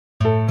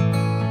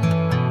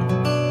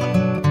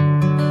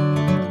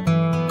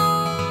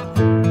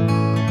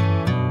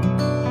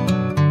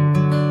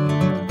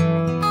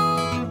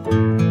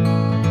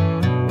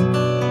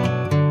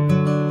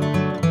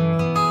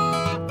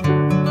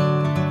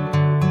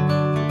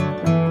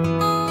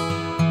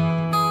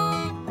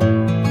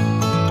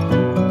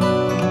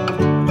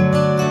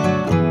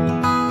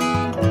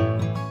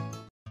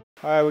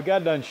right, we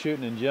got done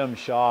shooting in Jim's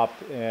shop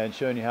and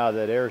showing you how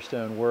that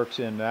airstone works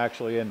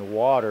actually in the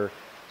water,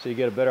 so you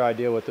get a better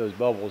idea what those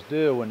bubbles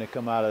do when they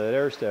come out of that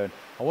airstone.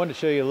 I wanted to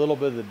show you a little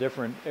bit of the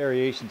different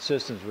aeration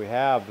systems we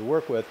have to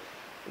work with.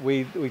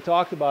 We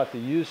talked about the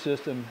used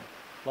system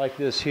like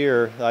this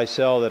here that I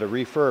sell that are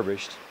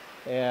refurbished,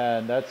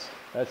 and that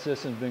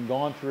system's been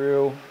gone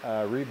through,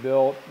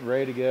 rebuilt,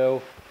 ready to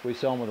go. We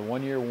sell them with a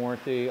 1-year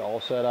warranty, all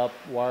set up,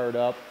 wired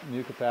up,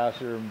 new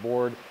capacitor and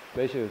board.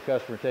 Basically, the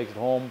customer takes it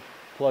home,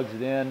 plugs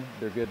it in,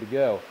 they're good to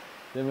go.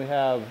 Then we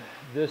have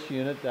this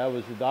unit, that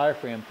was the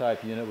diaphragm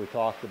type unit we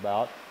talked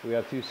about. We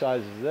have 2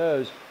 sizes of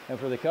those, and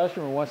for the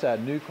customer who wants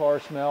that new car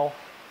smell,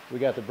 we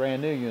got the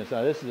brand new units.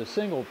 Now this is a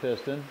single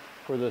piston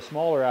for the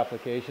smaller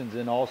applications,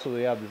 and also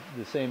we have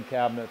the same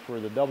cabinet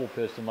for the double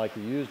piston like the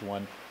used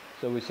one.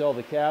 So we sell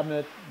the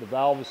cabinet, the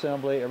valve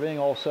assembly, everything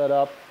all set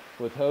up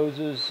with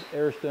hoses,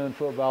 airstone,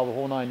 foot valve, the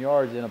whole 9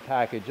 yards in a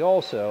package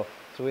also.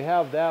 So we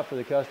have that for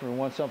the customer who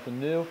wants something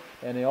new,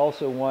 and they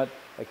also want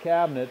a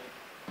cabinet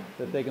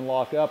that they can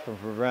lock up and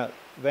prevent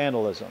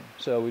vandalism.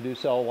 So we do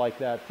sell like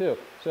that too.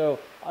 So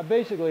I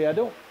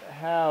don't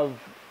have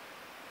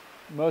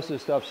most of the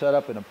stuff set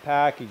up in a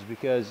package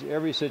because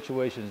every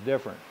situation is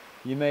different.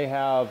 You may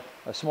have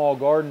a small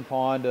garden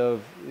pond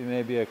of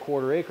maybe a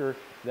 1/4 acre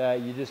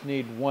that you just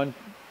need one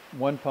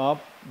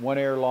pump, 1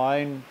 air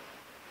line,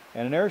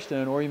 and an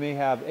airstone, or you may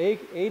have 8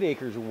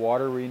 acres of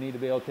water where you need to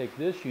be able to take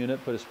this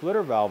unit, put a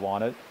splitter valve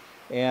on it,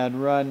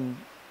 and run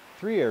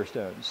 3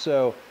 airstones.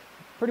 So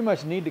pretty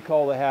much need to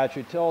call the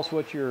hatchery, tell us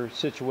what your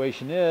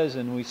situation is,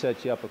 and we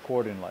set you up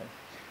accordingly.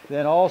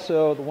 Then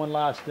also, the one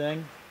last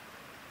thing,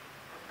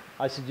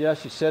 I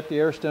suggest you set the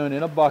airstone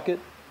in a bucket,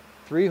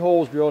 3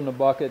 holes drilled in the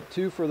bucket,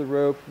 2 for the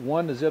rope,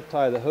 1 to zip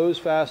tie the hose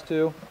fast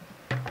to,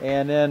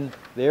 and then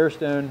the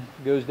airstone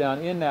goes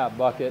down in that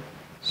bucket.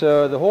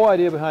 So the whole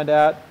idea behind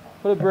that,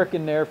 put a brick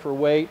in there for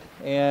weight,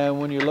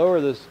 and when you lower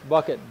this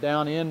bucket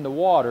down in the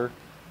water,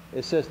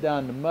 it sits down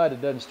in the mud,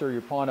 it doesn't stir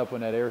your pond up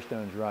when that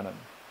airstone's running.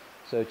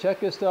 So check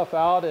this stuff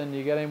out, and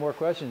you got any more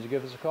questions, you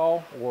give us a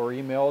call or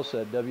email us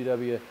at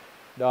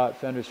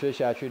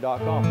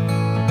www.fendersfishhatchery.com.